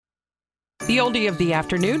The Oldie of the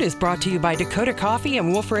Afternoon is brought to you by Dakota Coffee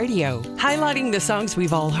and Wolf Radio, highlighting the songs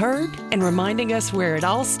we've all heard and reminding us where it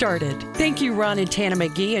all started. Thank you, Ron and Tana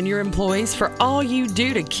McGee and your employees, for all you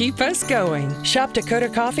do to keep us going. Shop Dakota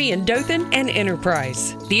Coffee in Dothan and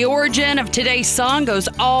Enterprise. The origin of today's song goes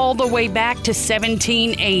all the way back to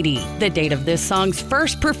 1780. The date of this song's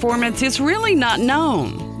first performance is really not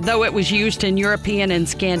known, though it was used in European and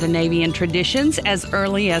Scandinavian traditions as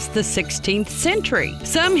early as the 16th century.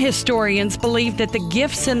 Some historians believe that the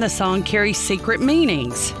gifts in the song carry secret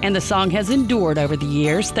meanings, and the song has endured over the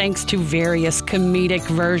years thanks to various comedic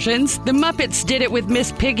versions. The Muppets did it with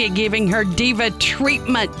Miss Piggy giving her diva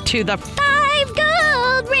treatment to the 5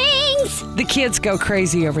 gold rings. The kids go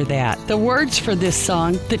crazy over that. The words for this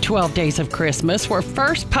song, The 12 Days of Christmas, were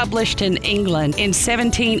first published in England in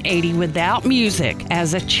 1780 without music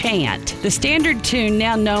as a chant. The standard tune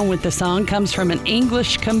now known with the song comes from an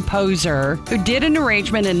English composer who did an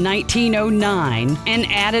arrangement in 1909 and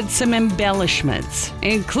added some embellishments,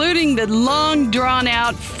 including the long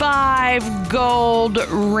drawn-out 5 gold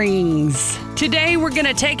rings. Today, we're going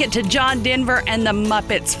to take it to John Denver and the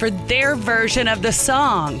Muppets for their version of the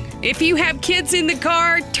song. If you have kids in the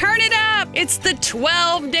car, turn it up. It's the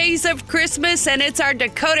 12 Days of Christmas, and it's our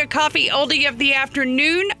Dakota Coffee Oldie of the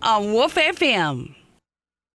Afternoon on Wolf FM.